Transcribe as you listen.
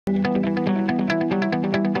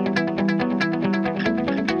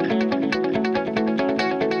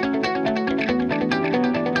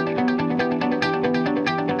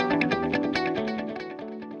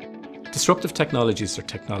Disruptive technologies are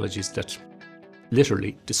technologies that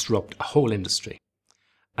literally disrupt a whole industry.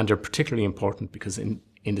 And they're particularly important because in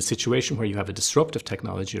the situation where you have a disruptive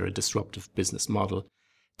technology or a disruptive business model,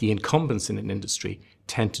 the incumbents in an industry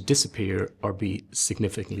tend to disappear or be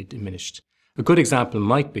significantly diminished. A good example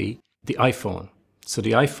might be the iPhone. So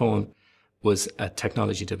the iPhone was a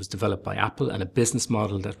technology that was developed by Apple and a business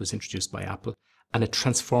model that was introduced by Apple, and it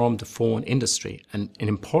transformed the phone industry. And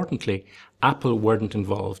importantly, Apple weren't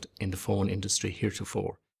involved in the phone industry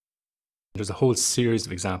heretofore. There's a whole series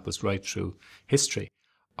of examples right through history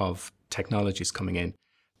of technologies coming in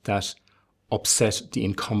that upset the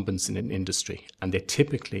incumbents in an industry, and they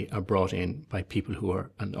typically are brought in by people who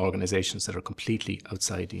are and organizations that are completely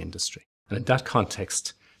outside the industry. And in that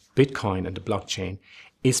context, Bitcoin and the blockchain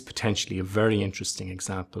is potentially a very interesting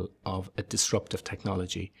example of a disruptive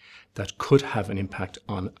technology that could have an impact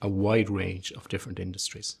on a wide range of different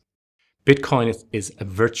industries. Bitcoin is a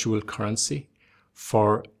virtual currency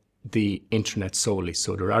for the internet solely,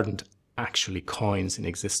 so there aren't actually coins in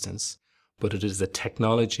existence, but it is a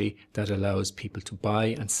technology that allows people to buy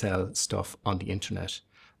and sell stuff on the internet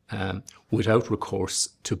without recourse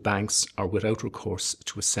to banks or without recourse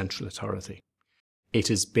to a central authority. It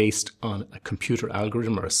is based on a computer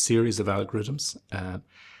algorithm or a series of algorithms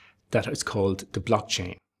that is called the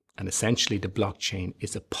blockchain. And essentially the blockchain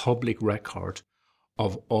is a public record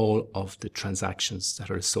of all of the transactions that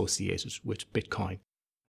are associated with Bitcoin.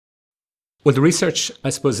 Well, the research, I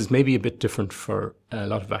suppose, is maybe a bit different for a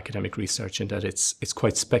lot of academic research in that it's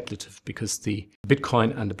quite speculative because the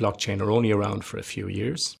Bitcoin and the blockchain are only around for a few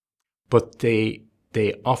years, but they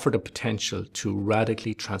offer the potential to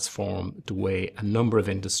radically transform the way a number of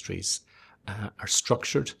industries are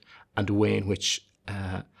structured and the way in which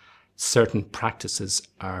certain practices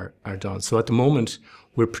are done. So at the moment,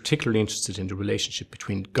 we're particularly interested in the relationship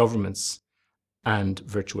between governments and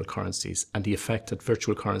virtual currencies and the effect that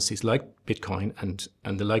virtual currencies like Bitcoin,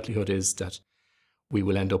 and the likelihood is that we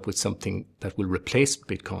will end up with something that will replace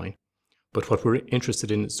Bitcoin. But what we're interested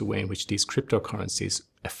in is the way in which these cryptocurrencies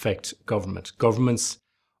affect government. Governments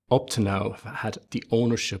up to now have had the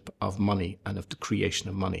ownership of money and of the creation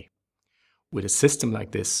of money. With a system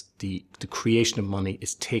like this, the creation of money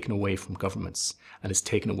is taken away from governments and is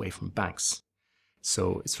taken away from banks.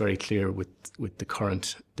 So it's very clear with the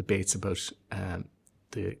current debates about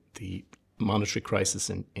the monetary crisis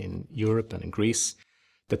in Europe and in Greece,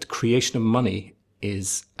 that the creation of money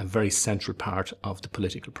is a very central part of the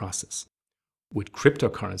political process. With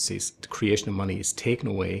cryptocurrencies, the creation of money is taken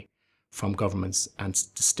away from governments and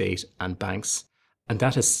the state and banks, and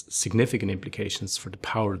that has significant implications for the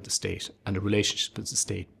power of the state and the relationship of the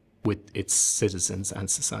state with its citizens and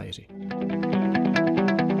society.